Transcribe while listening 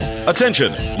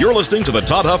Attention, you're listening to the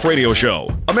Todd Huff Radio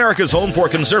Show, America's home for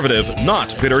conservative,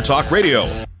 not bitter talk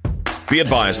radio. Be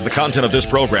advised that the content of this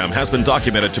program has been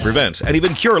documented to prevent and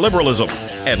even cure liberalism,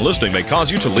 and listening may cause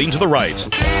you to lean to the right.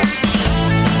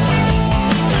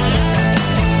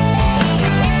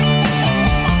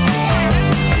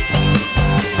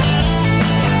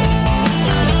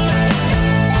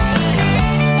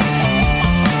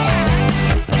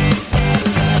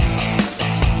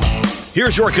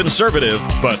 Here's your conservative,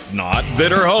 but not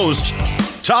bitter host,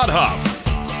 Todd Huff.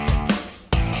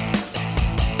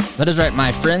 That is right,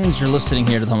 my friends. You're listening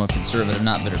here to the home of conservative,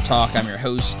 not bitter talk. I'm your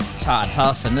host, Todd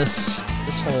Huff, and this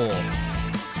whole,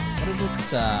 what is it?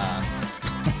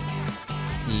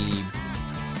 The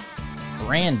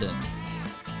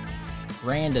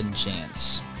Brandon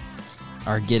chants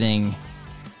are getting,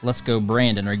 let's go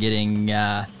Brandon, are getting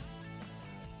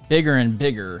bigger and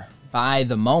bigger by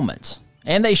the moment.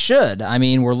 And they should. I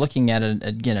mean, we're looking at, an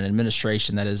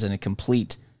administration that is in a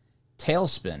complete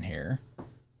tailspin here.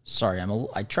 Sorry,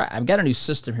 I've got a new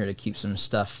system here to keep some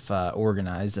stuff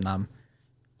organized, and I'm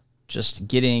just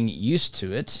getting used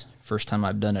to it. First time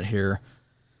I've done it here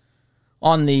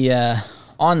on the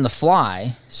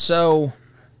fly. So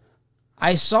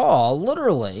I saw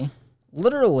literally,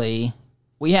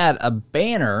 we had a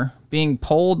banner being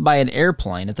pulled by an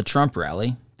airplane at the Trump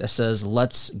rally that says,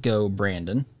 "Let's go,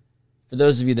 Brandon." For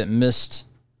those of you that missed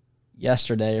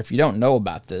yesterday, if you don't know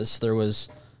about this, there was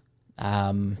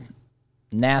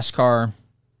NASCAR,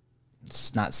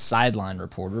 it's not sideline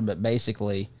reporter, but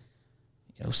basically,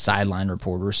 sideline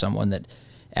reporter, someone that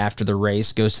after the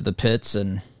race goes to the pits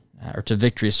and or to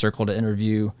Victory Circle to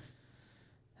interview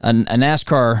a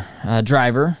NASCAR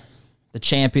driver, the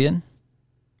champion,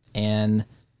 and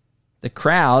the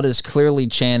crowd is clearly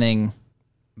chanting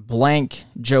blank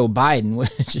Joe Biden,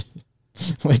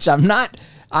 which I'm not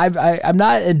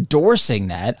endorsing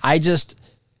that. I'm just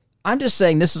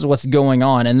saying this is what's going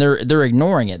on, and they're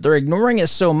ignoring it. They're ignoring it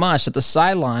so much that the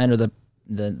sideline or the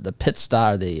pit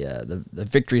stop, the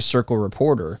Victory Circle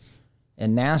reporter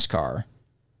in NASCAR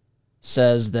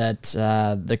says that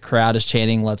the crowd is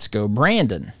chanting "Let's go,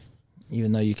 Brandon,"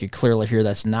 even though you could clearly hear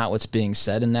that's not what's being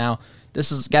said. And now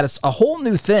this has got a whole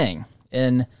new thing,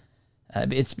 and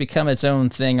it's become its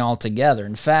own thing altogether.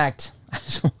 In fact,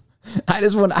 I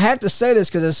have to say this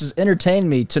because this has entertained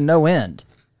me to no end.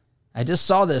 I just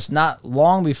saw this not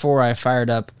long before I fired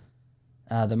up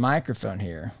the microphone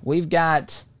here. We've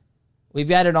got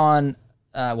it on,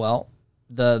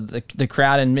 the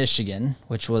crowd in Michigan,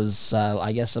 which was,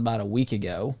 I guess, about a week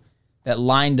ago, that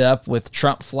lined up with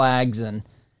Trump flags and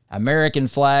American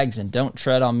flags and "Don't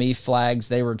Tread on Me" flags.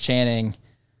 They were chanting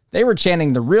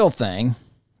the real thing,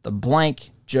 the blank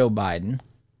Joe Biden.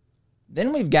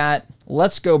 Then we've got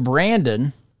 "Let's go,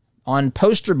 Brandon" on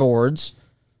poster boards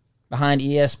behind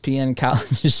ESPN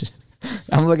colleges.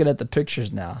 I'm looking at the pictures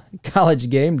now. College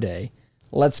game day.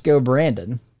 "Let's go,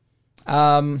 Brandon."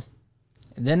 Then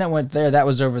it went there. That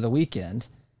was over the weekend.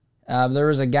 There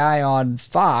was a guy on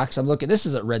Fox. This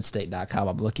is at redstate.com.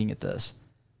 I'm looking at this.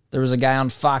 There was a guy on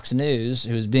Fox News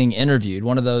who was being interviewed.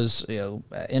 One of those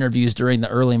interviews during the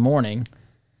early morning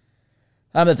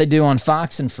that they do on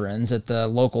Fox and Friends at the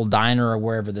local diner or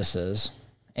wherever this is.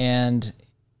 And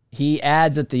he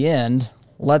adds at the end,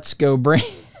 "Let's go,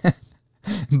 Brandon."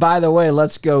 By the way,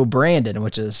 "Let's go, Brandon,"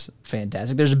 which is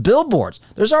fantastic. There's billboards.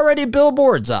 There's already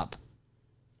billboards up.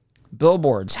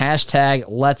 Billboards, hashtag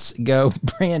 "Let's go,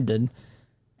 Brandon."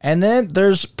 And then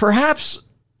there's perhaps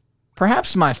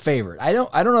my favorite. I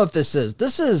don't know if this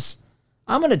is,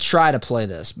 I'm going to try to play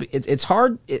this. It's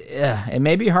hard. It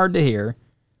may be hard to hear.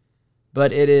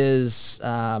 But it is,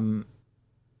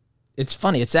 it's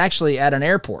funny. It's actually at an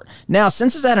airport. Now,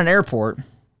 since it's at an airport,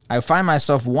 I find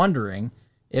myself wondering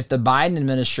if the Biden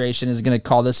administration is going to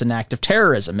call this an act of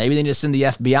terrorism. Maybe they need to send the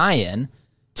FBI in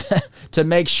to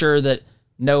make sure that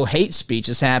no hate speech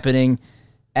is happening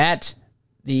at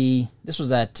this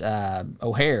was at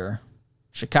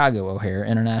Chicago O'Hare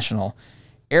International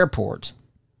Airport.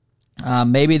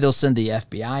 Maybe they'll send the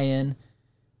FBI in.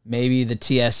 Maybe the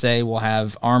TSA will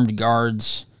have armed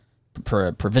guards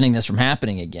preventing this from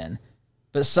happening again.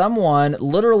 But someone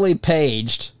literally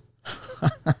paged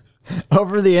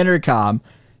over the intercom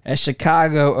at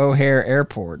Chicago O'Hare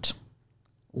Airport,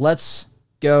 "Let's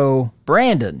go,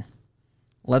 Brandon.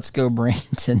 Let's go,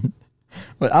 Brandon."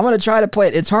 But I'm going to try to play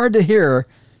it. It's hard to hear,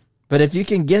 but if you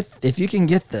can get this,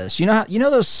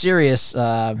 those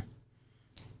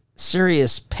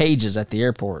serious pages at the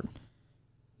airport,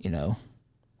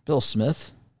 Bill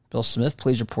Smith,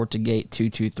 please report to gate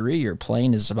 223. Your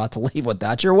plane is about to leave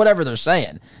without you, or whatever they're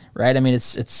saying, right? I mean,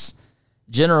 it's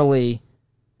generally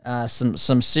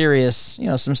some serious,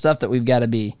 some stuff that we've got to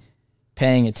be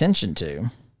paying attention to.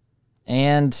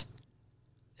 And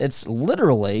it's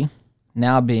literally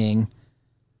now being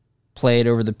played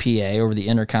over the PA, over the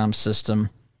intercom system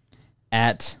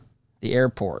at the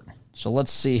airport. So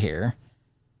let's see here.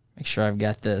 Make sure I've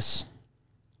got this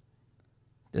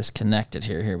connected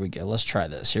here. Here we go. Let's try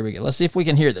this. Here we go. Let's see if we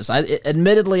can hear this.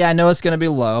 Admittedly, I know it's going to be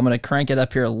low. I'm going to crank it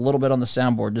up here a little bit on the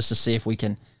soundboard just to see if we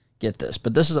can get this.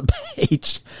 But this is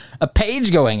a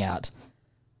page going out.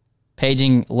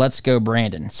 Paging Let's Go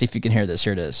Brandon. See if you can hear this.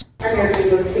 Here it is.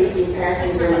 Let's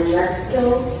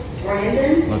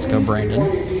go, Brandon.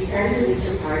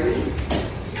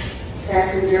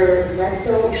 Passenger, let's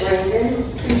go,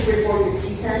 Brandon. Please report to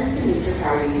T10 to meet your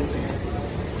party.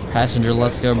 Passenger,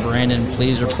 let's go, Brandon.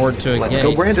 Please report to a Let's gate.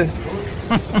 go, Brandon.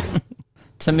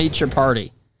 To meet your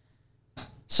party.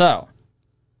 So,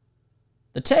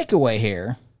 the takeaway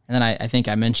here, and then I think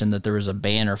I mentioned that there was a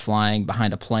banner flying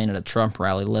behind a plane at a Trump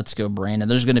rally. Let's go, Brandon.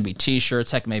 There's going to be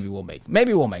T-shirts. Heck, maybe we'll make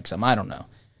some. I don't know.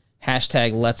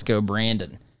 Hashtag Let's Go,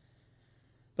 Brandon.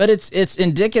 But it's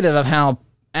indicative of how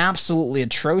absolutely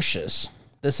atrocious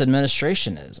this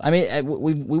administration is. I mean,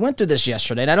 we went through this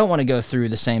yesterday, and I don't want to go through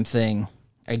the same thing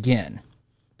again.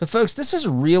 But folks, this is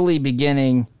really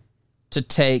beginning to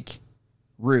take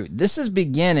root. This is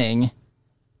beginning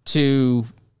to,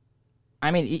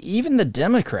 I mean, even the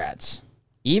Democrats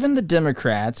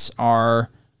are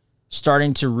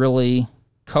starting to really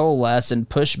coalesce and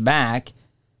push back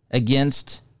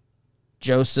against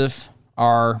Joseph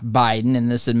R. Biden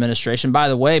and this administration. By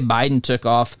the way, Biden took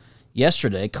off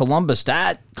yesterday, Columbus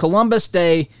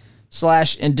Day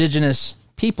 / Indigenous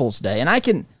Peoples Day. And I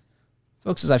can,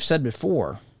 folks, as I've said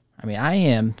before, I mean, I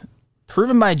am,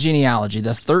 proven by genealogy, the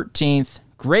 13th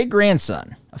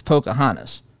great-grandson of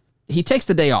Pocahontas. He takes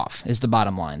the day off, is the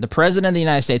bottom line. The president of the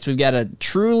United States, we've got a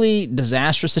truly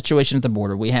disastrous situation at the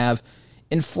border. We have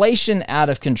inflation out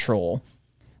of control.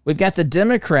 We've got the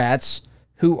Democrats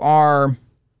who are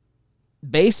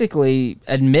basically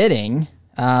admitting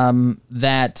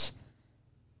that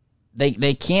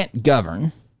they can't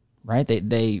govern, right?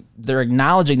 They're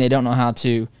acknowledging they don't know how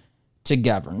to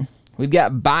govern. We've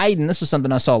got Biden. This was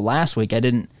something I saw last week. I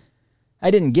didn't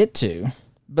get to,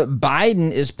 but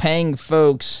Biden is paying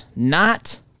folks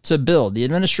not to build. The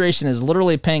administration is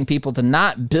literally paying people to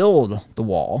not build the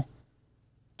wall,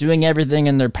 doing everything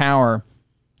in their power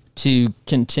to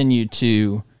continue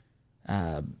to,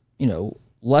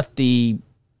 let the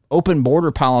open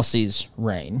border policies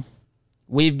reign.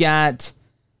 We've got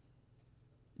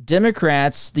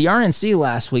Democrats. The RNC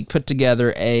last week put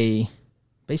together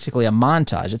basically a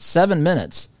montage. It's 7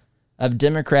 minutes of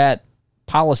Democrat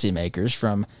policymakers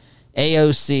from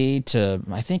AOC to,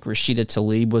 I think Rashida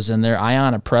Tlaib was in there.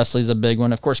 Ayanna Pressley's a big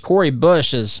one. Of course, Cori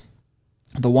Bush is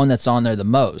the one that's on there the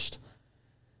most.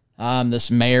 This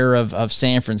mayor of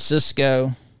San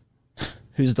Francisco,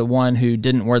 who's the one who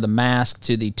didn't wear the mask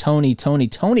to the Tony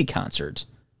concert.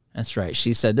 That's right.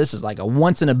 She said this is like a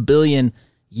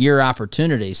once-in-a-billion-year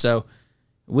opportunity. So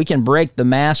we can break the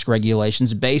mask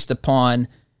regulations based upon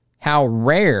how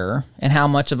rare and how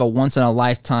much of a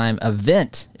once-in-a-lifetime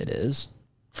event it is.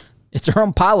 It's her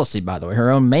own policy, by the way, her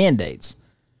own mandates.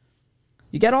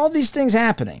 You got all these things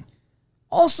happening.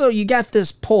 Also, you got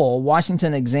this poll,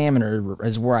 Washington Examiner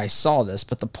is where I saw this,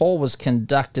 but the poll was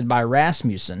conducted by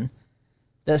Rasmussen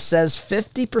that says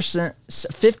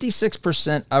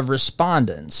 56% of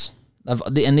respondents,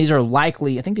 and these are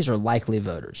likely, I think these are likely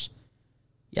voters.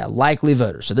 Yeah, likely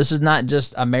voters. So this is not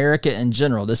just America in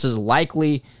general. This is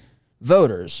likely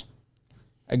voters.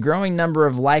 A growing number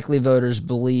of likely voters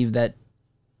believe that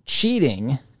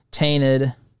cheating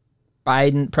tainted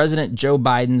President Joe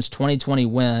Biden's 2020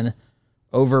 win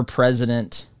over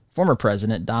former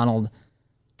President Donald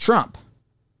Trump.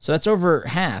 So that's over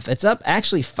half. It's up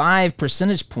actually 5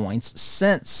 percentage points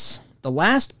since the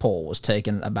last poll was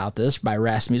taken about this by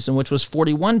Rasmussen, which was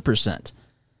 41%.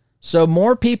 So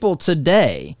more people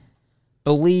today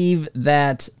believe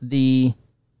that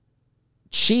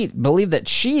cheating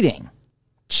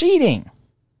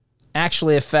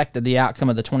actually affected the outcome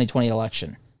of the 2020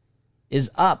 election, is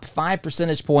up 5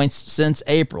 percentage points since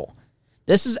April.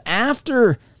 This is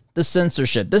after the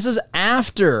censorship. This is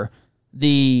after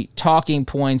the talking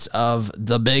points of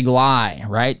the big lie,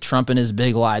 right? Trump and his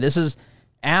big lie. This is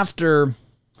after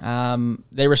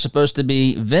they were supposed to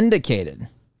be vindicated,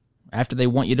 after they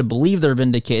want you to believe they're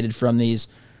vindicated from these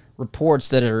reports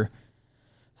that are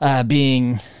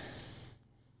being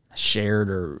shared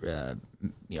or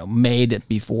made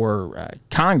before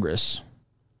Congress,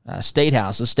 state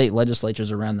houses, state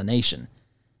legislatures around the nation.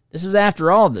 This is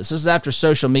after all of this. This is after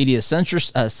social media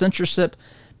censorship,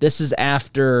 This is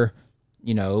after,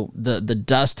 the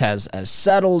dust has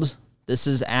settled. This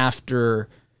is after,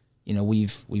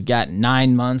 we've got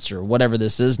 9 months or whatever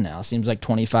this is now. Seems like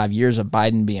 25 years of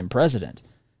Biden being president.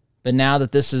 But now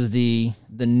that this is the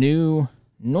new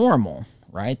normal,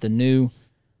 right? The new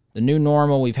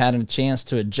normal, we've had a chance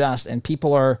to adjust, and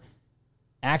people are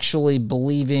actually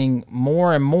believing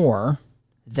more and more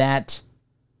that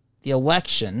the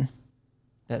election,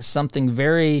 that something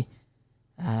very,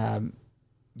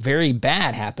 very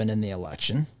bad happened in the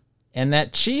election, and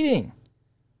that cheating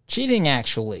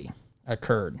actually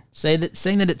occurred. Saying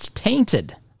that it's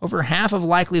tainted. Over half of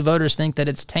likely voters think that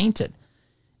it's tainted.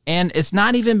 And it's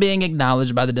not even being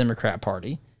acknowledged by the Democrat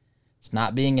Party. It's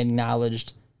not being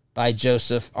acknowledged by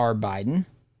Joseph R. Biden.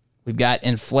 We've got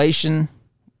inflation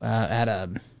at a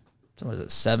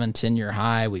 7-10-year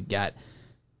high. We've got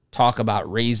talk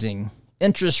about raising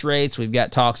interest rates. We've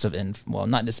got talks of,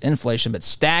 not just inflation, but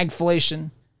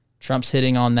stagflation. Trump's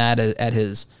hitting on that at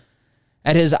his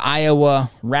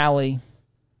Iowa rally.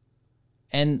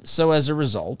 And so as a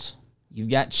result, you've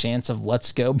got chance of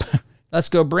let's go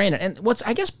Brandon. And what's,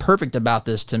 I guess, perfect about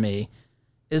this to me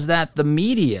is that the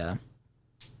media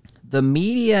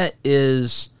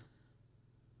is,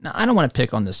 now I don't want to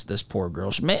pick on this poor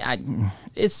girl. I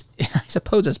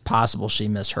suppose it's possible she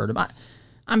misheard him.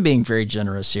 I'm being very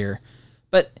generous here,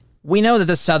 but we know that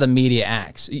this is how the media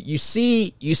acts. You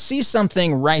see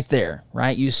something right there,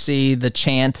 right? You see the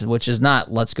chant, which is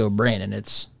not "Let's go Brandon,"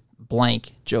 it's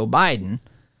blank Joe Biden,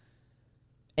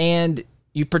 and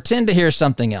you pretend to hear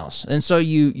something else, and so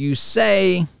you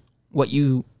say what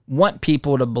you want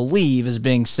people to believe is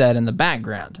being said in the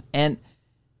background, and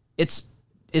it's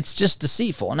just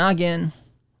deceitful. Now again,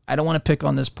 I don't want to pick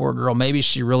on this poor girl. Maybe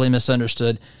she really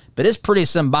misunderstood, but it's pretty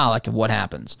symbolic of what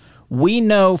happens. We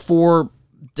know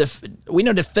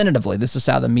definitively this is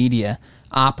how the media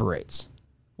operates.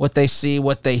 What they see,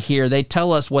 what they hear, they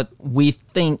tell us what we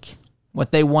think,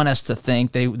 what they want us to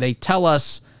think. They tell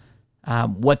us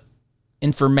what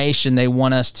information they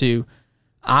want us to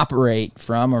operate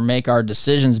from or make our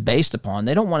decisions based upon.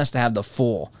 They don't want us to have the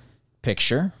full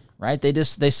picture, right?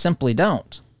 They simply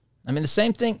don't. I mean, the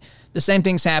same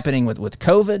thing's happening with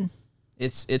COVID.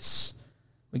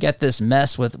 We got this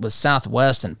mess with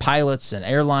Southwest and pilots and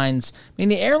airlines. I mean,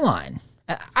 the airline,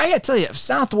 I got to tell you, if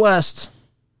Southwest,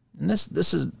 and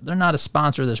they're not a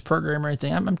sponsor of this program or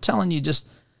anything. I'm telling you, just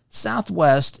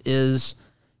Southwest is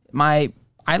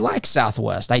I like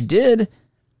Southwest. I did.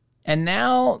 And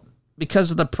now,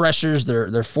 because of the pressures,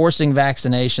 they're forcing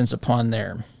vaccinations upon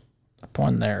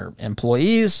their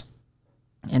employees.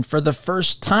 And for the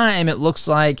first time, it looks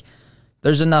like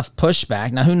there's enough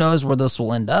pushback. Now, who knows where this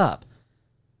will end up?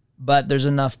 But there's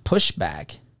enough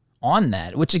pushback on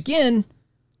that, which again,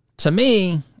 to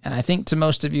me, and I think to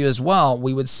most of you as well,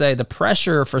 we would say the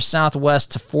pressure for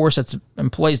Southwest to force its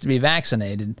employees to be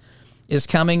vaccinated is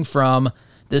coming from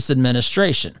this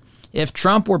administration. If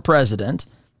Trump were president,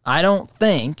 I don't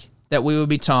think that we would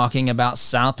be talking about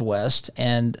Southwest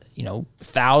and,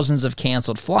 thousands of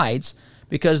canceled flights,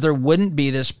 because there wouldn't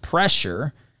be this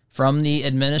pressure from the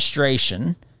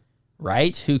administration,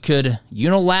 right, who could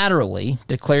unilaterally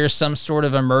declare some sort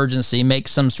of emergency, make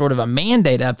some sort of a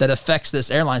mandate up that affects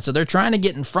this airline. So they're trying to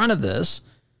get in front of this,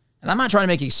 and I'm not trying to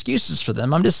make excuses for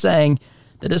them. I'm just saying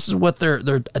that this is what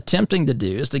they're attempting to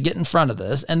do, is to get in front of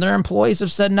this, and their employees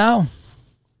have said no.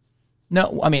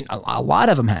 No, I mean, a lot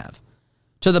of them have,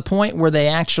 to the point where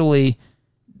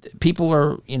people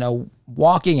are,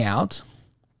 walking out.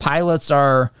 Pilots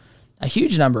are, a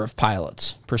huge number of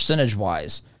pilots,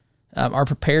 percentage-wise, are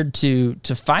prepared to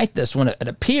fight this. When it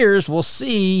appears, we'll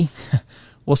see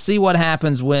what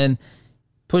happens when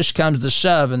push comes to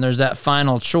shove and there's that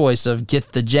final choice of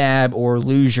get the jab or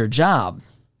lose your job.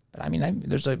 But I mean,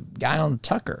 there's a guy on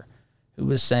Tucker who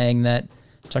was saying that,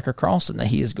 Tucker Carlson, that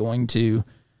he is going to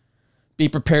be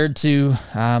prepared to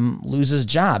lose his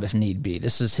job if need be.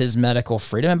 This is his medical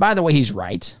freedom. And by the way, he's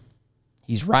right.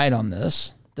 He's right on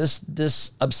this.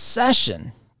 This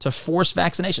obsession to force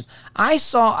vaccinations. I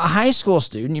saw a high school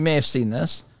student, you may have seen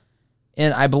this,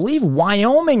 in, I believe,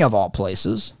 Wyoming of all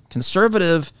places,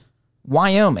 conservative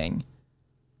Wyoming.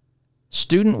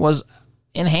 Student was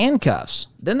in handcuffs.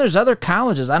 Then there's other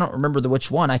colleges, I don't remember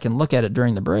which one, I can look at it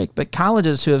during the break, but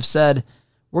colleges who have said,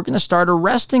 we're going to start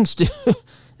arresting students.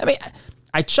 I mean,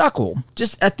 I chuckle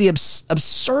just at the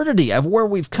absurdity of where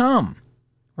we've come,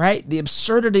 right? The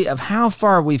absurdity of how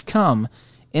far we've come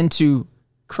into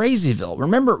Crazyville.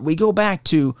 Remember, we go back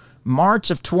to March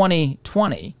of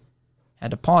 2020.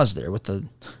 Had to pause there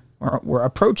we're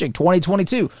approaching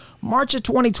 2022. March of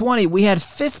 2020, we had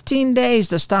 15 days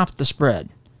to stop the spread.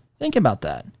 Think about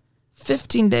that.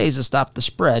 15 days to stop the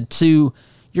spread, to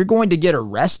you're going to get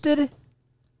arrested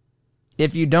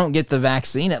if you don't get the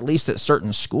vaccine, at least at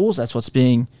certain schools. That's what's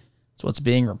being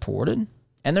reported.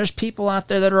 And there's people out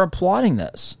there that are applauding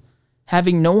this,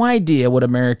 having no idea what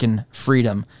American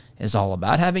freedom is all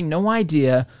about, having no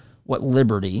idea what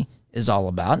liberty is all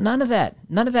about. None of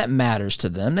that matters to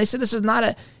them. They say this is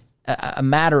not a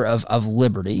matter of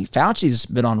liberty. Fauci's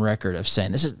been on record of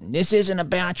saying this isn't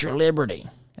about your liberty.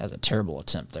 That was a terrible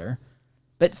attempt there.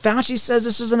 But Fauci says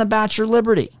this isn't about your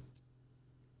liberty,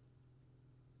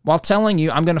 while telling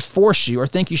you, I'm going to force you or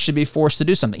think you should be forced to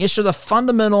do something. It shows a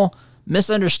fundamental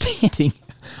misunderstanding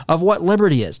of what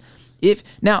liberty is.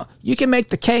 Now, you can make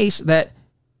the case that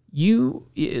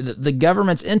the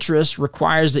government's interest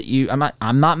requires that you,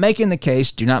 I'm not making the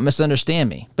case, do not misunderstand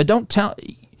me, but don't tell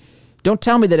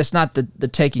me that it's not the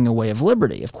taking away of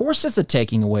liberty. Of course it's the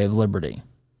taking away of liberty.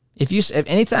 If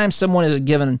anytime someone is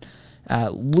given,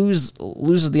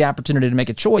 loses the opportunity to make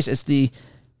a choice, it's the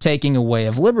taking away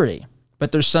of liberty.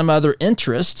 But there's some other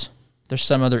interest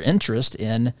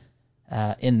in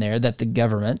there that the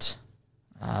government,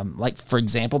 like, for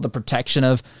example, the protection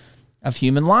of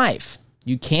human life.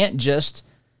 You can't just,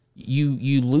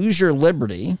 you lose your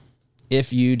liberty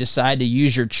if you decide to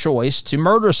use your choice to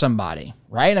murder somebody,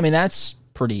 right? I mean, that's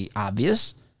pretty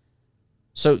obvious.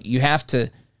 So you have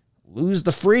to lose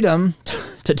the freedom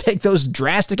to take those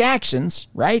drastic actions,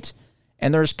 right?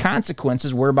 And there's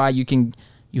consequences whereby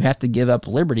you have to give up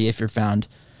liberty if you're found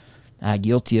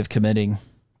guilty of committing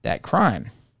that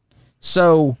crime.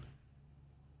 So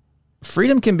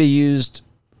freedom can be used,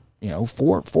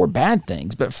 for bad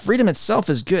things, but freedom itself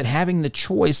is good. Having the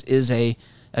choice is a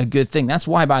good thing. That's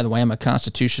why, by the way, I'm a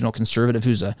constitutional conservative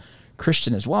who's a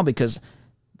Christian as well, because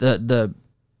the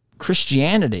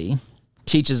Christianity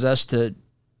teaches us to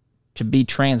be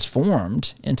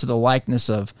transformed into the likeness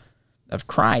of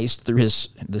Christ through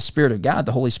the Spirit of God,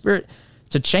 the Holy Spirit,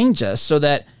 to change us so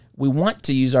that we want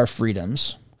to use our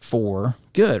freedoms for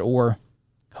good, or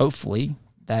hopefully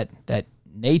that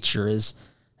nature is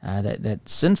that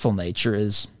sinful nature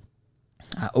is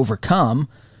overcome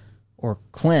or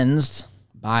cleansed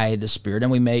by the Spirit,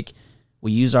 and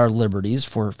we use our liberties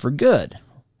for good.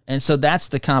 And so that's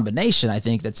the combination, I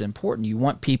think, that's important. You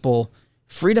want people,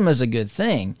 freedom is a good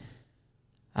thing,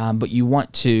 but you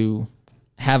want to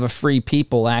have a free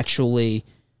people actually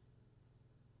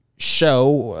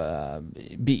show,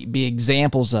 be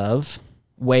examples of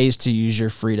ways to use your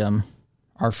freedom,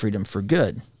 our freedom, for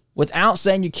good, without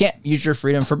saying you can't use your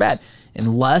freedom for bad,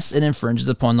 unless it infringes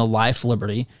upon the life,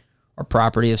 liberty, or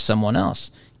property of someone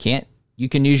else. You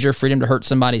can use your freedom to hurt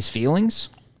somebody's feelings.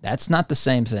 That's not the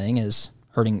same thing as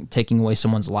taking away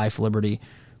someone's life, liberty,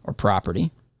 or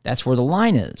property. That's where the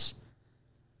line is.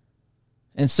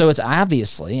 And so it's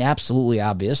absolutely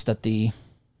obvious that the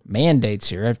mandates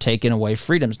here have taken away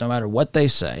freedoms, no matter what they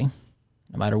say,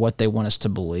 no matter what they want us to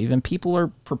believe. And people are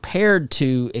prepared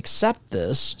to accept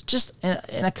this just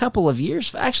in a couple of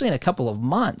years, actually in a couple of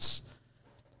months.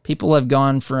 People have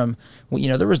gone from,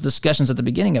 there was discussions at the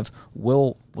beginning of,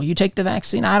 will you take the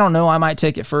vaccine? I don't know. I might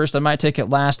take it first. I might take it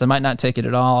last. I might not take it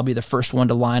at all. I'll be the first one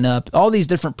to line up. All these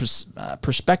different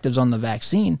perspectives on the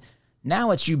vaccine.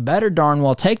 Now it's, you better darn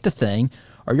well take the thing,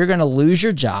 or you're going to lose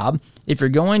your job. If you're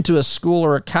going to a school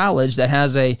or a college that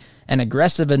has an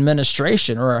aggressive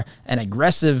administration or an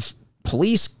aggressive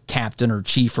police captain or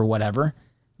chief or whatever,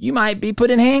 you might be put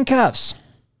in handcuffs.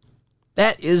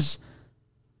 That is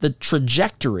the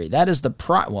trajectory. That is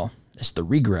it's the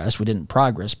regress. We didn't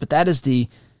progress, but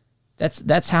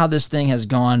that's how this thing has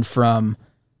gone from,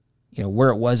 where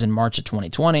it was in March of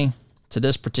 2020 to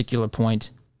this particular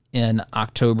point in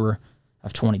October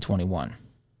of 2021.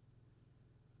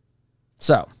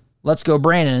 So let's go,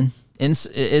 Brandon. Is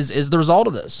the result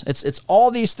of this? It's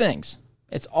all these things.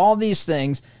 It's all these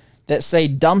things that say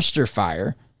dumpster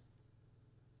fire.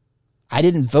 I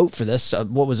didn't vote for this.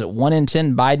 What was it? 1 in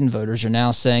 10 Biden voters are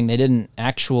now saying they didn't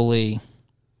actually.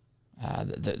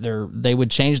 They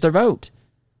would change their vote,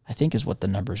 I think is what the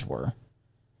numbers were.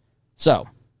 So,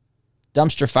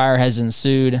 dumpster fire has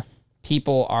ensued.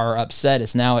 People are upset.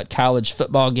 It's now at college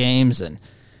football games and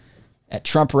at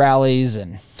Trump rallies,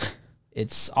 and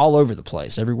it's all over the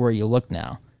place, everywhere you look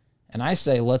now. And I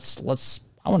say, I want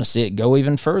to see it go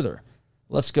even further.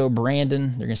 Let's go,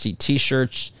 Brandon. They're going to see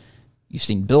T-shirts. You've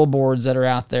seen billboards that are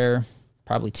out there,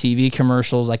 probably TV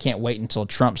commercials. I can't wait until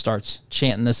Trump starts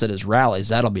chanting this at his rallies.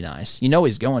 That'll be nice.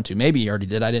 He's going to. Maybe he already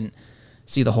did. I didn't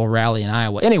see the whole rally in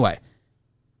Iowa. Anyway,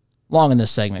 long in this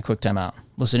segment. Quick time out.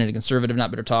 Listening to Conservative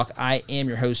Not Bitter Talk. I am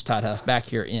your host, Todd Huff, back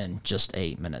here in just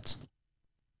 8 minutes.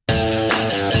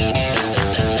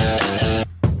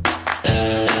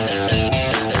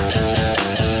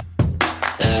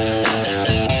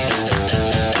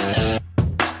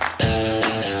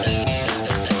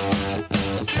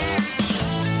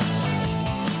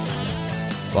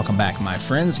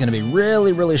 friends. It's going to be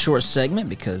really, really short segment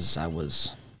because I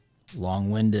was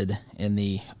long-winded in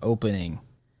the opening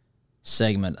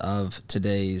segment of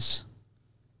today's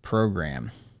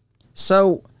program.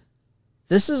 So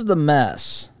this is the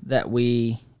mess that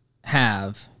we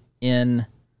have in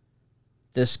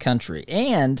this country.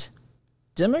 And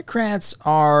Democrats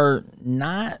are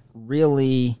not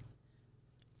really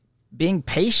being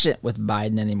patient with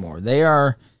Biden anymore. They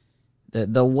are,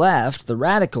 the left, the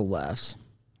radical left,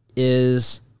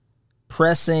 is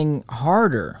pressing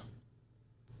harder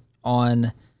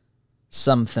on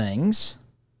some things,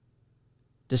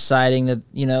 deciding that,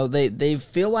 they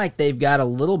feel like they've got a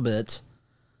little bit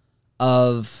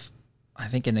of, I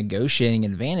think, a negotiating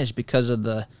advantage because of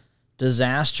the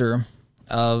disaster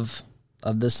of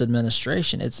this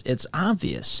administration. It's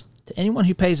obvious to anyone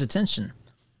who pays attention.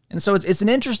 And so it's an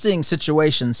interesting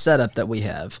situation setup that we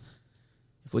have.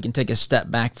 If we can take a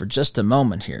step back for just a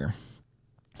moment here,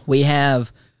 we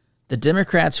have the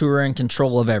Democrats who are in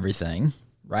control of everything,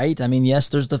 right? I mean, yes,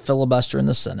 there's the filibuster in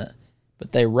the Senate,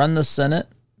 but they run the Senate,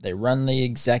 they run the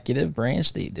executive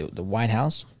branch, the White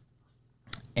House,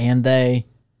 and they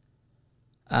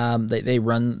run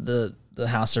the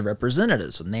House of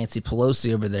Representatives with Nancy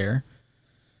Pelosi over there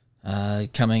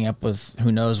coming up with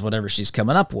who knows whatever she's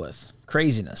coming up with.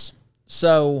 Craziness.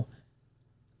 So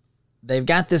they've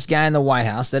got this guy in the White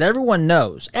House that everyone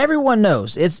knows. Everyone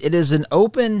knows. It is an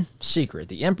open secret.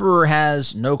 The emperor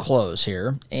has no clothes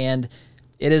here, and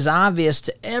it is obvious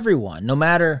to everyone, no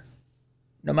matter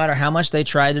how much they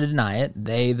try to deny it,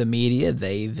 they, the media,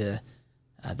 the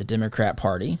Democrat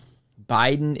Party,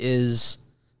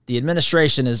 the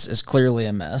administration is clearly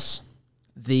a mess.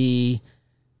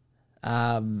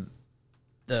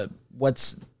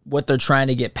 What they're trying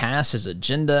to get past, his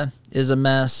agenda, is a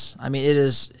mess. I mean, it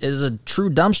is a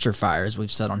true dumpster fire, as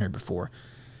we've said on here before.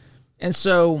 And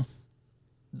so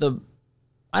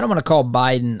I don't want to call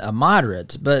Biden a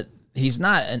moderate, but he's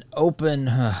not an open.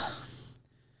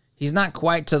 He's not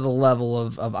quite to the level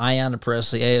of Ayanna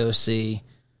Pressley, AOC,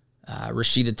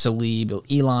 Rashida Tlaib,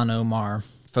 Ilhan Omar,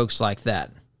 folks like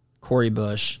that, Cori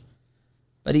Bush.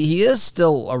 But he is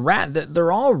still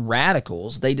they're all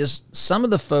radicals. Some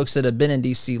of the folks that have been in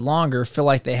D.C. longer feel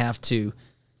like they have to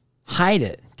hide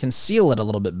it, conceal it a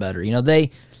little bit better.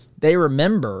 They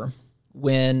remember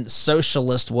when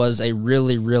socialist was a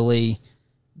really, really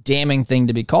damning thing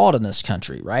to be called in this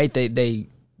country, right? They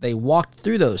walked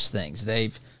through those things.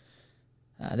 They've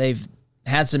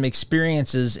had some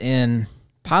experiences in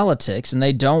politics, and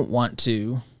they don't want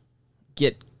to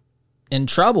get in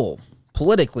trouble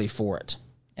politically for it.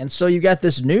 And so you got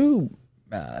this new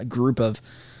group of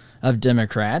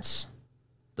Democrats,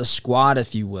 the squad,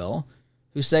 if you will,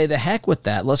 who say, the heck with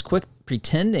that. Let's quit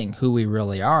pretending who we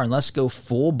really are, and let's go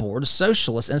full board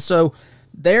socialist. And so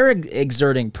they're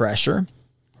exerting pressure,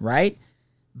 right?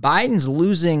 Biden's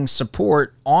losing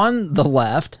support on the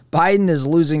left. Biden is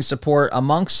losing support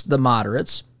amongst the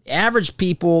moderates. Average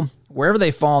people, wherever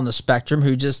they fall on the spectrum,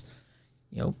 who just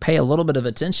pay a little bit of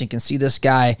attention, can see this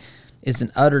guy is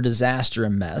an utter disaster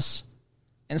and mess.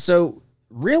 And so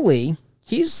really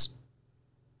he's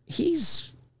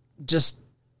just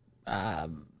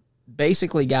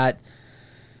basically got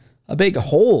a big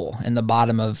hole in the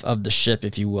bottom of the ship,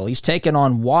 if you will. He's taken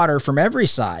on water from every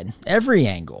side, every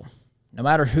angle, no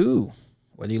matter who,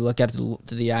 whether you look at it through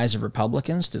the eyes of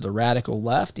Republicans, through the radical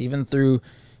left, even through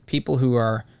people who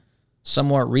are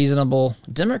somewhat reasonable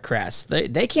Democrats.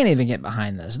 They can't even get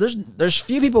behind this. There's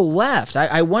few people left.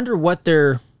 I wonder what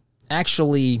they're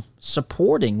actually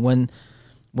supporting when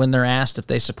they're asked if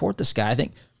they support this guy. I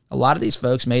think a lot of these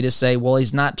folks may just say, well,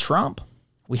 he's not Trump.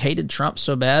 We hated Trump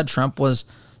so bad. Trump was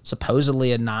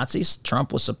supposedly a Nazi.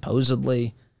 Trump was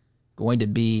supposedly going to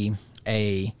be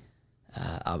a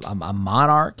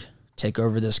monarch, take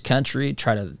over this country,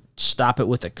 try to stop it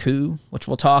with a coup, which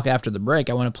we'll talk after the break.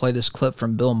 I want to play this clip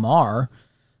from Bill Maher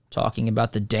talking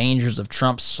about the dangers of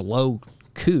Trump's slow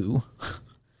coup,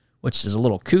 which is a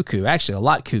little cuckoo, actually a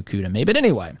lot cuckoo to me. But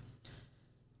anyway,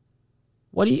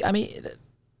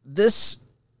 this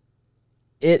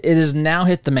has now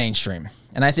hit the mainstream.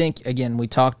 And I think, again, we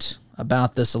talked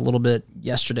about this a little bit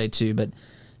yesterday too, but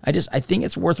I think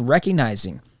it's worth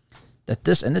recognizing that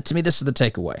to me, this is the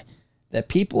takeaway, that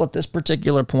people at this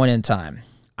particular point in time,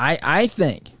 I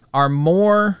think, are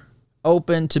more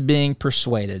open to being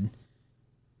persuaded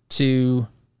to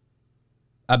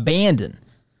abandon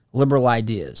liberal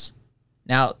ideas.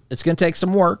 Now, it's going to take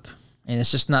some work, and it's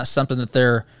just not something that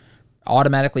they're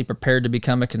automatically prepared to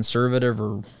become a conservative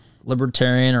or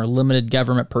libertarian or limited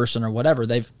government person or whatever.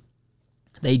 They're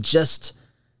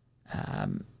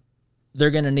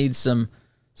going to need some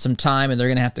some time and they're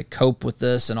going to have to cope with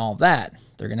this and all that.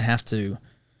 They're going to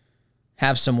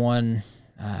have someone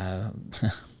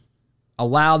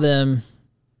allow them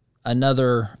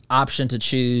another option to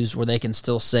choose where they can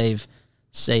still save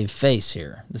face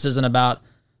here. This isn't about,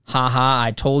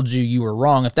 I told you you were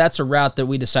wrong. If that's a route that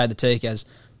we decide to take as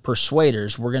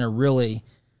persuaders, we're going to really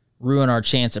ruin our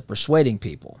chance at persuading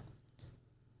people.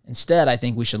 Instead, I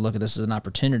think we should look at this as an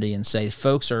opportunity and say,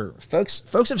 folks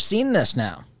have seen this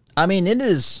now. I mean,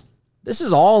 this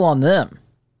is all on them.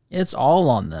 It's all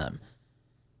on them.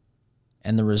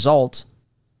 And the result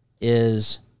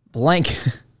is blank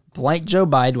Joe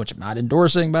Biden, which I'm not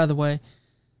endorsing, by the way.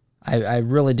 I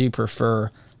really do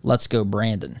prefer let's go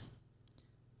Brandon.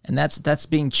 And that's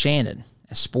being chanted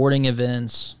at sporting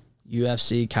events,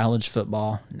 UFC, college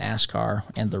football, NASCAR,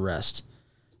 and the rest.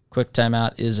 Quick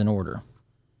timeout is in order.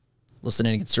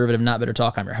 Listening to Conservative Not Bitter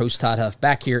Talk, I'm your host, Todd Huff,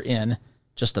 back here in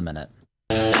just a minute.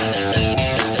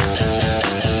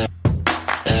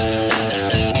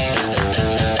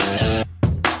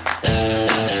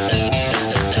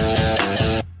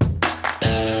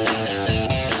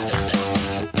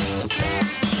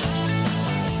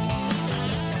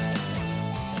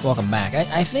 Welcome back.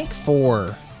 I think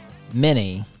for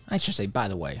many, I should say, by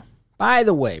the way,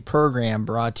 program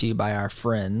brought to you by our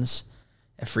friends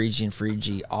at Freegee and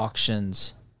Freegee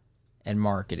Auctions and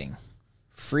Marketing.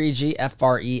 Freegee,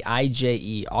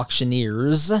 F-R-E-I-J-E,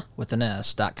 auctioneers with an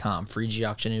S.com,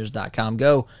 freegeeauctioneers.com.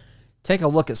 Go take a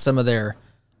look at some of their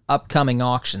upcoming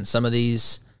auctions. Some of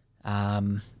these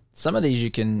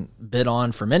you can bid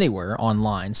on from anywhere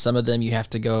online. Some of them you have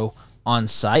to go on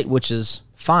site, which is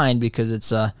fine because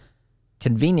it's a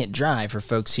convenient drive for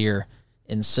folks here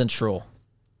in central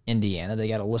Indiana. They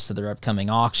got a list of their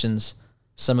upcoming auctions.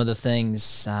 Some of the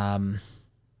things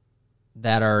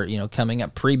that are coming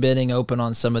up, pre-bidding open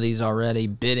on some of these already.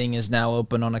 Bidding is now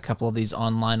open on a couple of these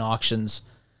online auctions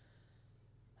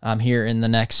here in the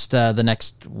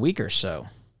next week or so.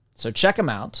 So check them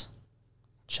out.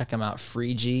 Check them out.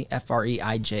 Freegee,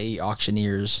 F-R-E-I-J-E,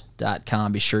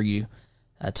 auctioneers.com. Be sure you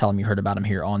tell them you heard about them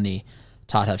here on the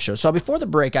Todd Huff Show. So before the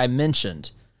break, I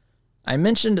mentioned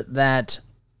that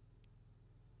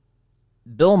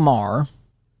Bill Maher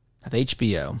of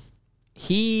HBO,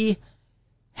 he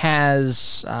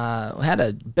has had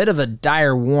a bit of a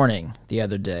dire warning the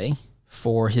other day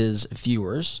for his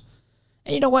viewers.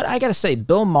 And you know what? I got to say,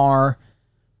 Bill Maher,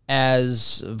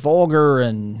 as vulgar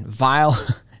and vile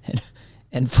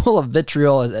and full of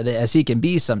vitriol as he can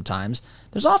be sometimes,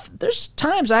 there's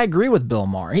times I agree with Bill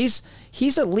Maher.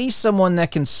 He's at least someone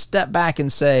that can step back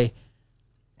and say,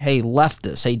 hey,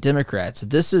 leftists, hey, Democrats,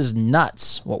 this is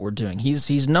nuts what we're doing.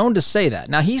 He's known to say that.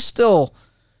 Now, he's still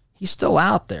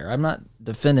out there. I'm not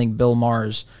defending Bill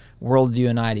Maher's worldview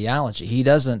and ideology. He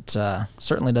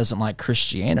certainly doesn't like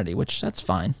Christianity, which that's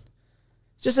fine.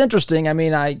 Just interesting. I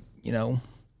mean, I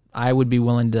would be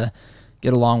willing to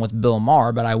get along with Bill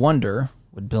Maher, but I wonder,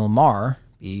 would Bill Maher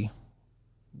be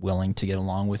willing to get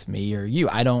along with me or you?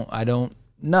 I don't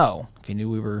know. If he knew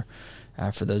we were,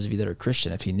 for those of you that are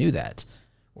Christian, if he knew that,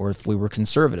 or if we were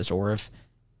conservatives, or if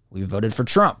we voted for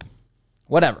Trump,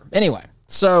 whatever. Anyway,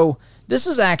 so this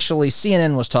is actually,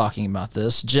 CNN was talking about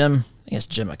this. I think it's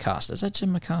Jim Acosta. Is that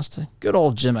Jim Acosta? Good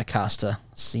old Jim Acosta,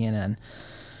 CNN.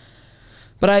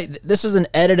 But this is an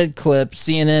edited clip.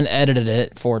 CNN edited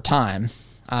it for time.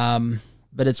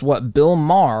 But it's what Bill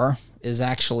Maher is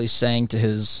actually saying to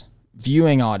his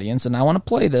viewing audience. And I want to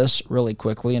play this really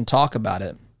quickly and talk about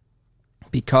it,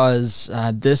 because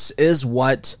this is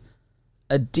what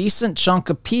a decent chunk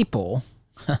of people,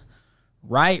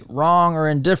 right, wrong, or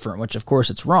indifferent, which of course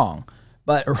it's wrong,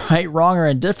 but right, wrong, or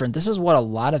indifferent, this is what a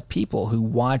lot of people who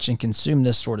watch and consume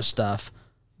this sort of stuff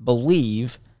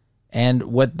believe, and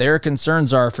what their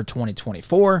concerns are for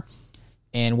 2024,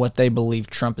 and what they believe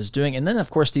Trump is doing. And then, of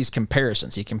course, these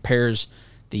comparisons. He compares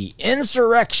the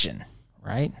insurrection,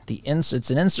 right?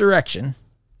 It's an insurrection.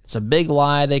 It's a big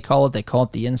lie, they call it. They call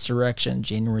it the insurrection,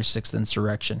 January 6th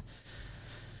insurrection.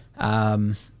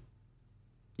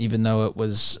 Even though it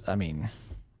was,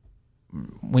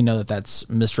 we know that that's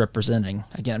misrepresenting.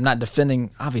 Again, I'm not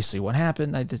defending, obviously, what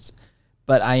happened,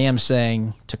 but I am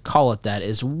saying to call it that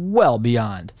is well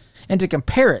beyond. And to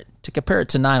compare it to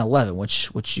 9/11,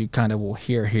 which you kind of will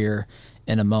hear here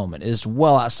in a moment, is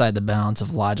well outside the bounds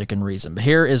of logic and reason. But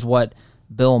here is what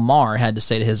Bill Maher had to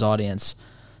say to his audience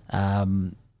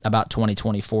about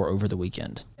 2024 over the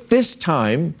weekend. This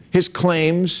time, his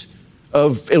claims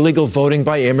of illegal voting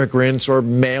by immigrants, or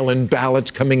mail-in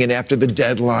ballots coming in after the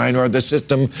deadline, or the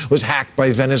system was hacked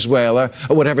by Venezuela,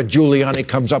 or whatever Giuliani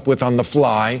comes up with on the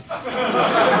fly.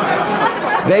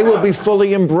 They will be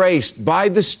fully embraced by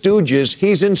the stooges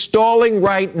he's installing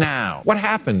right now. What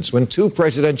happens when two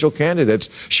presidential candidates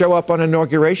show up on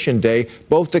Inauguration Day,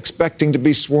 both expecting to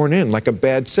be sworn in like a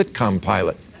bad sitcom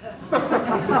pilot?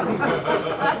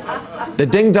 The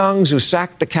ding-dongs who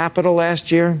sacked the Capitol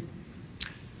last year,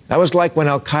 that was like when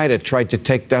Al-Qaeda tried to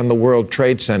take down the World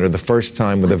Trade Center the first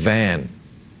time with a van.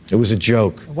 It was a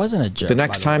joke. It wasn't a joke. The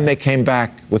next time they came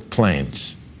back with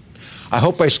planes. I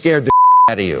hope I scared the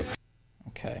out of you.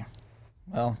 Okay.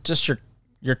 Well, just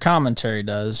your commentary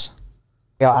does.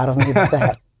 Yeah, I don't need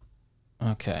that.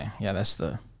 Okay. Yeah, that's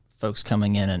the folks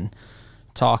coming in and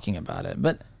talking about it.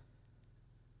 But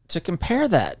to compare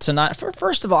that to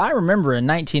first of all, I remember in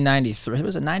 1993,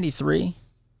 was it 93?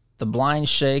 The blind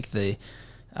shake, the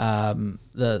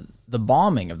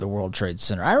bombing of the World Trade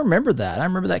Center. I remember that. I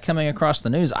remember that coming across the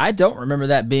news. I don't remember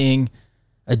that being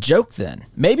a joke then.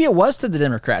 Maybe it was to the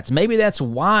Democrats. Maybe that's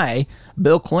why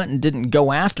Bill Clinton didn't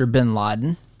go after bin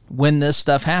Laden when this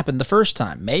stuff happened the first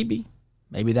time. Maybe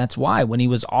that's why. When he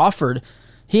was offered,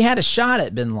 he had a shot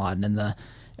at bin Laden in the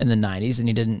 90s, and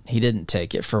he didn't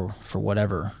take it for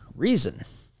whatever reason.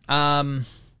 But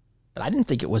I didn't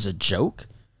think it was a joke.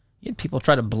 You had people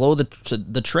try to blow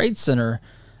the Trade Center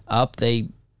up. They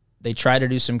tried to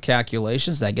do some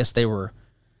calculations. I guess they were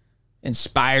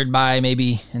inspired by,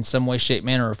 maybe in some way, shape,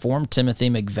 manner, or form, Timothy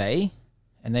McVeigh,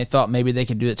 and they thought maybe they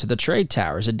could do it to the trade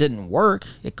towers. It didn't work.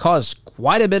 It caused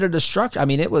quite a bit of destruction. I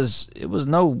mean, it was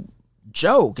no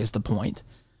joke, is the point.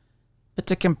 But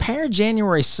to compare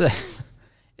January 6th,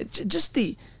 it's just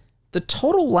the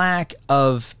total lack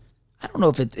of, I don't know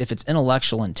if it's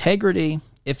intellectual integrity,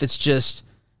 if it's just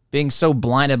being so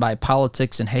blinded by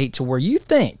politics and hate to where you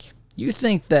think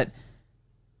that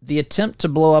the attempt to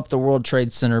blow up the World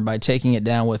Trade Center by taking it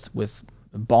down with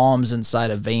bombs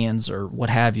inside of vans or what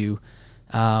have you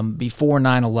before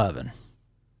 9/11,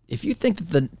 if you think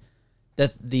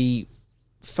that the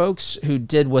folks who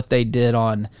did what they did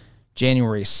on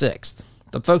January 6th,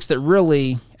 the folks that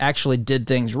really actually did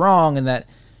things wrong and that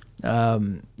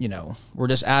were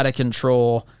just out of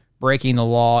control, breaking the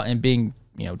law and being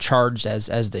charged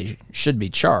as they should be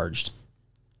charged.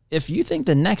 If you think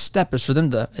the next step is for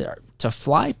them to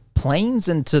fly planes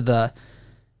into the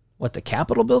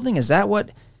Capitol building, is that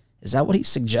what he's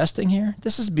suggesting here?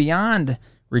 This is beyond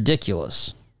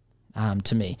ridiculous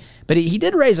to me. But he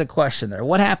did raise a question there.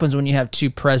 What happens when you have two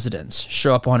presidents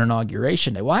show up on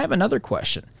Inauguration Day? Well, I have another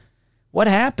question. What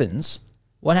happens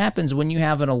when you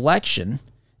have an election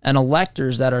and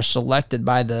electors that are selected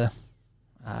by the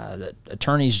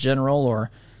attorneys general or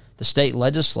the state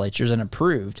legislatures and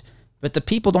approved, but the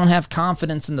people don't have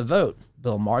confidence in the vote,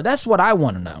 Bill Maher? That's what I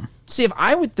want to know. See,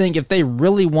 I would think if they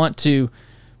really want to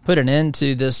put an end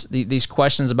to these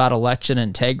questions about election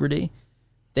integrity,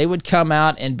 they would come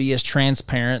out and be as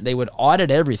transparent. They would audit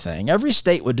everything. Every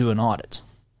state would do an audit.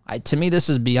 To me, this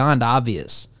is beyond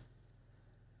obvious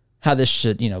how this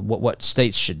should, what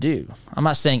states should do. I'm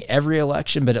not saying every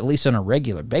election, but at least on a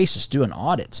regular basis, do an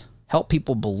audit. Help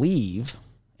people believe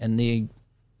in the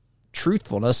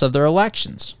truthfulness of their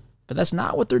elections. But that's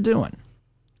not what they're doing.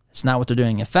 It's not what they're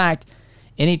doing. In fact,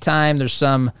 anytime there's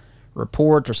some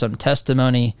report or some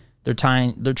testimony, they're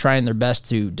trying their best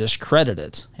to discredit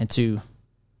it and to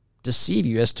deceive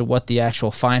you as to what the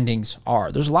actual findings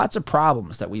are. There's lots of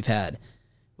problems that we've had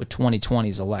with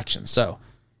 2020's election. So,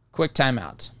 quick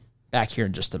timeout. Back here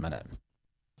in just a minute.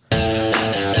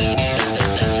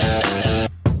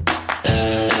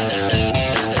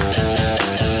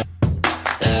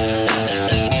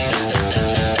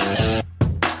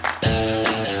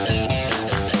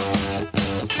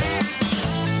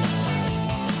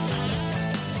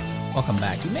 Welcome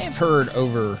back. You may have heard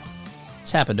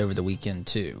this happened over the weekend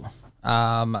too.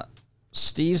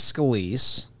 Steve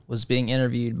Scalise was being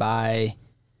interviewed by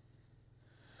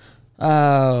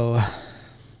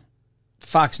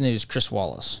Fox News, Chris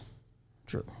Wallace.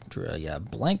 Drew a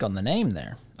blank on the name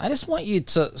there. I just want you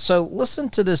to listen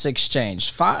to this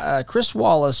exchange. Chris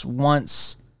Wallace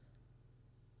wants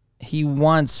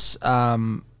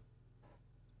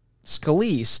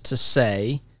Scalise to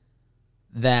say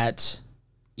that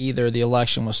either the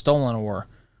election was stolen or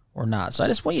not. So I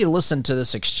just want you to listen to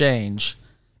this exchange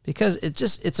because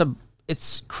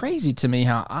it's crazy to me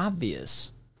how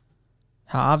obvious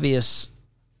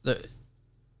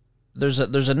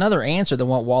there's another answer than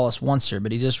what Wallace wants here,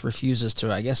 but he just refuses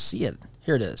to, I guess, see it.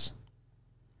 Here it is.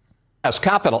 As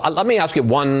Capitol, let me ask you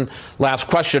one last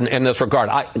question in this regard.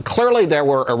 Clearly, there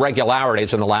were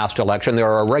irregularities in the last election. There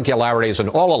are irregularities in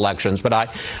all elections. But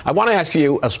I want to ask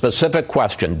you a specific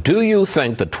question. Do you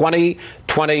think the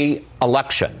 2020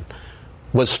 election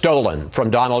was stolen from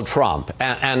Donald Trump,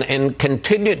 and in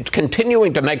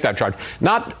continuing to make that charge,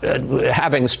 not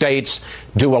having states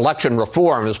do election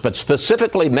reforms, but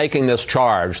specifically making this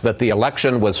charge that the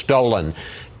election was stolen,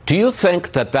 do you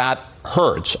think that that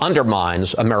hurts,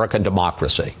 undermines American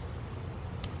democracy?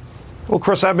 Well,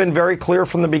 Chris, I've been very clear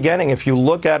from the beginning. If you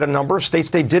look at a number of states,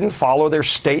 they didn't follow their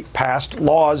state-passed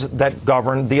laws that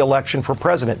govern the election for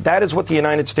president. That is what the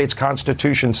United States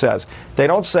Constitution says. They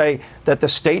don't say that the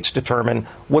states determine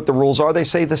what the rules are. They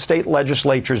say the state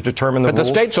legislatures determine the rules.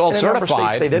 But the states all certified. In a number of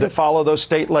states, they didn't follow those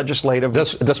state legislative. The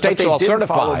states all certified. They didn't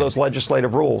follow those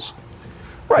legislative rules.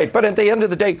 Right, but at the end of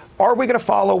the day, are we going to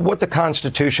follow what the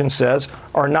Constitution says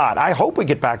or not? I hope we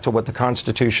get back to what the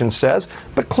Constitution says,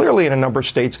 but clearly in a number of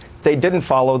states, they didn't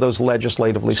follow those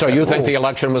legislatively set rules. So you think the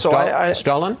election was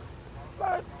stolen?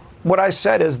 What I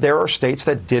said is there are states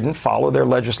that didn't follow their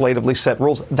legislatively set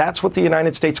rules. That's what the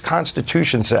United States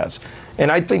Constitution says.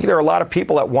 And I think there are a lot of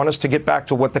people that want us to get back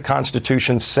to what the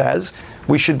Constitution says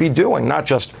we should be doing, not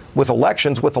just with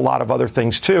elections, with a lot of other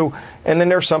things, too. And then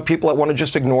there are some people that want to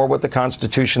just ignore what the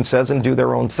Constitution says and do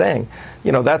their own thing.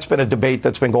 You know, that's been a debate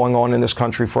that's been going on in this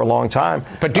country for a long time.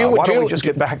 But why don't we just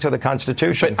get back to the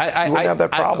Constitution? We wouldn't have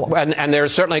that problem. And there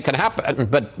certainly can happen.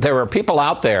 But there are people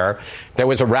out there. There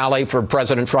was a rally for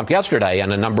President Trump yesterday,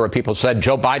 and a number of people said,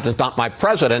 Joe Biden's not my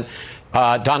president.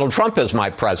 Donald Trump is my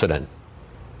president.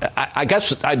 I guess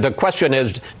the question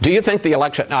is, do you think the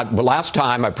election, last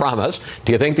time I promised,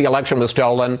 do you think the election was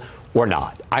stolen or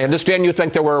not? I understand you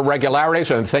think there were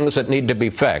irregularities and things that need to be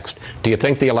fixed. Do you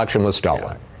think the election was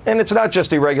stolen? Yeah. And it's not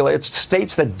just irregular. It's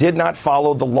states that did not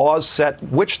follow the laws set,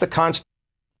 which the Constitution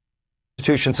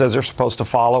says they're supposed to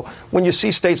follow. When you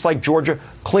see states like Georgia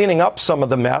cleaning up some of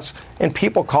the mess and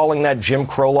people calling that Jim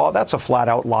Crow law, that's a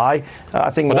flat-out lie. I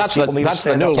think most people need to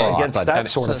stand up against that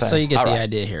sort of thing. So you get the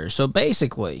idea here. So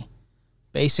basically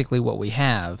what we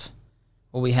have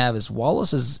is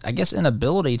Wallace's, I guess,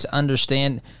 inability to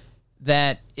understand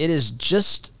that it is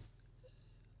just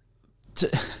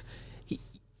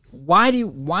why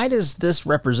does this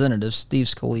representative, Steve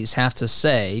Scalise, have to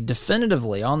say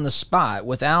definitively on the spot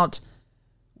without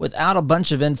a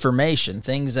bunch of information,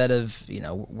 things that have,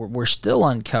 we're still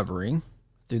uncovering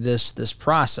through this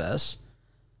process?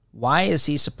 Why is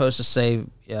he supposed to say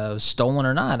stolen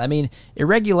or not? I mean,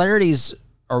 irregularities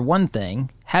are one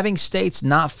thing. Having states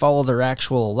not follow their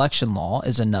actual election law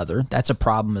is another. That's a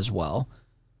problem as well.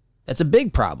 That's a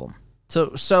big problem.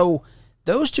 So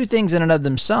those two things in and of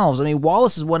themselves, I mean,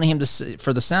 Wallace is wanting him to say,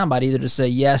 for the soundbite, either to say,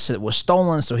 yes, it was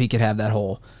stolen, so he could have that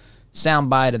whole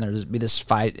soundbite, and there'd be this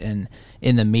fight in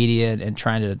the media and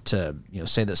trying to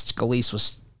say that Scalise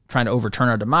was trying to overturn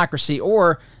our democracy,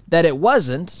 or that it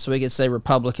wasn't, so he could say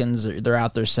Republicans, they're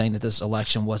out there saying that this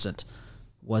election wasn't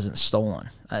stolen.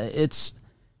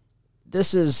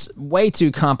 This is way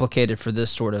too complicated for this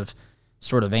sort of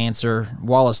answer.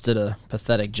 Wallace did a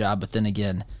pathetic job, but then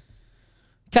again,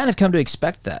 kind of come to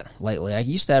expect that lately. I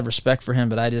used to have respect for him,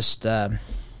 but I just don't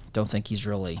think he's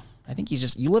really. I think he's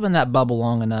just, you live in that bubble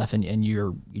long enough, and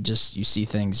you see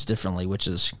things differently, which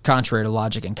is contrary to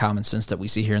logic and common sense that we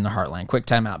see here in the Heartland. Quick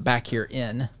timeout. Back here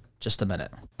in just a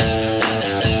minute.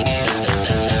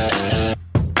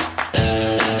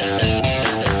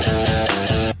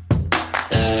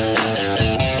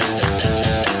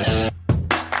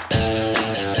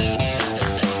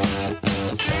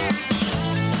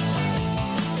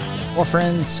 Well,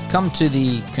 friends, come to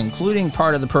the concluding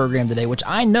part of the program today, which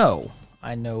I know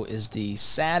is the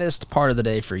saddest part of the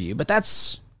day for you, but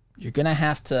you're going to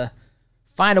have to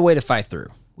find a way to fight through.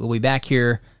 We'll be back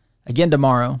here again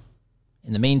tomorrow.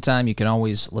 In the meantime, you can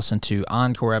always listen to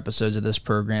encore episodes of this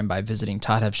program by visiting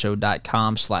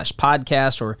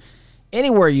toddhuffshow.com/podcast, or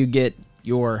anywhere you get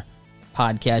your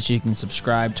podcast. You can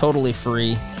subscribe totally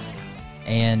free,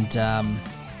 and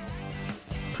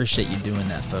appreciate you doing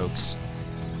that, folks.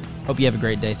 Hope you have a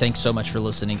great day. Thanks so much for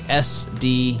listening.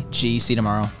 SDG. See you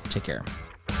tomorrow. Take care.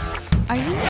 Are you